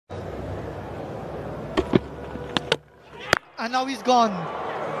And now he's gone.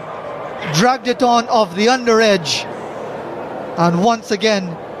 Dragged it on off the under edge. And once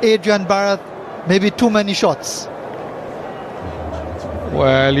again, Adrian Bharat, maybe too many shots.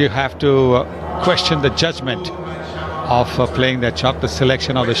 Well, you have to question the judgment of playing that shot, the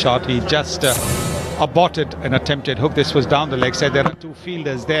selection of the shot. He just aborted an attempted hook. This was down the leg side. There are two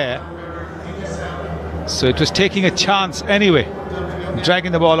fielders there. So it was taking a chance anyway,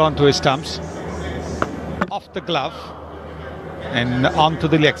 dragging the ball onto his stumps, off the glove and onto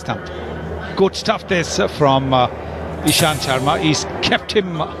the leg stump. Good stuff this from Ishant Sharma. He's kept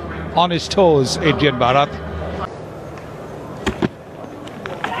him on his toes, Adrian Bharat.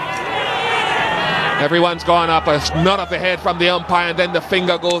 Everyone's gone up, a nod of the head from the umpire, and then the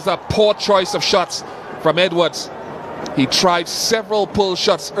finger goes up. Poor choice of shots from Edwards. He tried several pull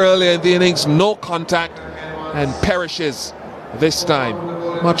shots earlier in the innings, no contact, and perishes this time.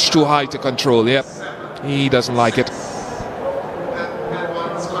 Much too high to control. Yep, he doesn't like it.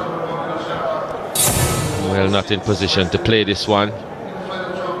 Well, not in position to play this one.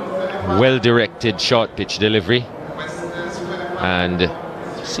 Well-directed short pitch delivery, and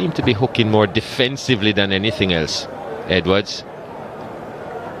seemed to be hooking more defensively than anything else. Edwards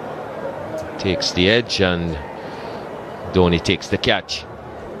takes the edge and Dhoni takes the catch.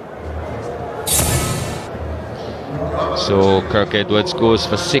 So Kirk Edwards goes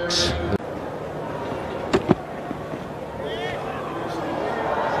for 6.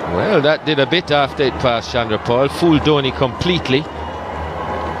 Well, that did a bit after it passed Chandrapal. Fooled Dhoni completely.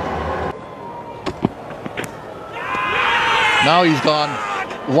 Now he's gone.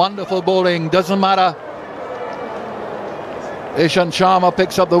 Wonderful bowling, doesn't matter. Ishant Sharma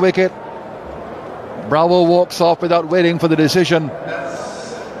picks up the wicket. Bravo walks off without waiting for the decision.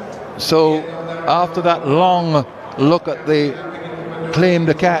 So after that long look at the claim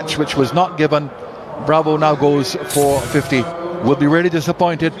to catch, which was not given, Bravo now goes for 50. Will be really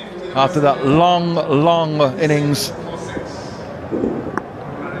disappointed after that long innings.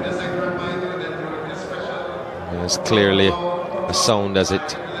 There's clearly a sound as it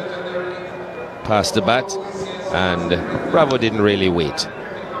passed the bat, and Bravo didn't really wait.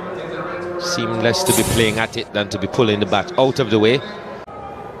 Seemed less to be playing at it than to be pulling the bat out of the way.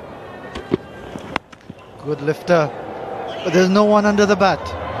 Good lifter, but there's no one under the bat.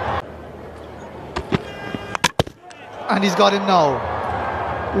 And he's got him now.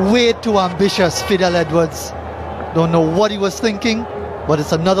 Way too ambitious, Fidel Edwards. Don't know what he was thinking, but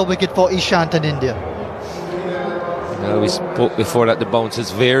it's another wicket for Ishant and India. Well, we spoke before that the bounce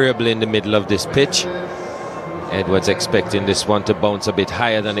is variable in the middle of this pitch. Edwards expecting this one to bounce a bit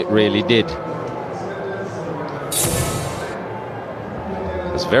higher than it really did.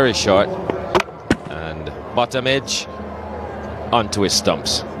 It's very short, and bottom edge onto his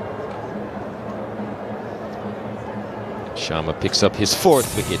stumps. Sharma picks up his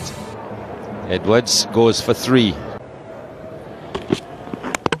 4th wicket. Edwards goes for 3.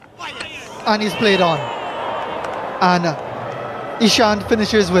 And he's played on. And Ishant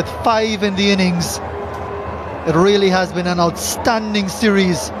finishes with 5 in the innings. It really has been an outstanding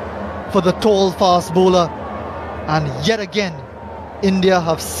series for the tall fast bowler. And yet again, India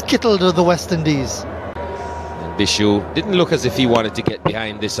have skittled the West Indies. And Bishu didn't look as if he wanted to get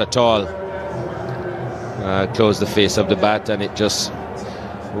behind this at all. Closed the face of the bat, and it just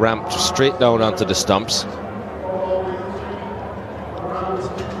ramped straight down onto the stumps.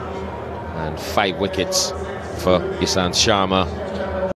 And 5 wickets for Ishant Sharma.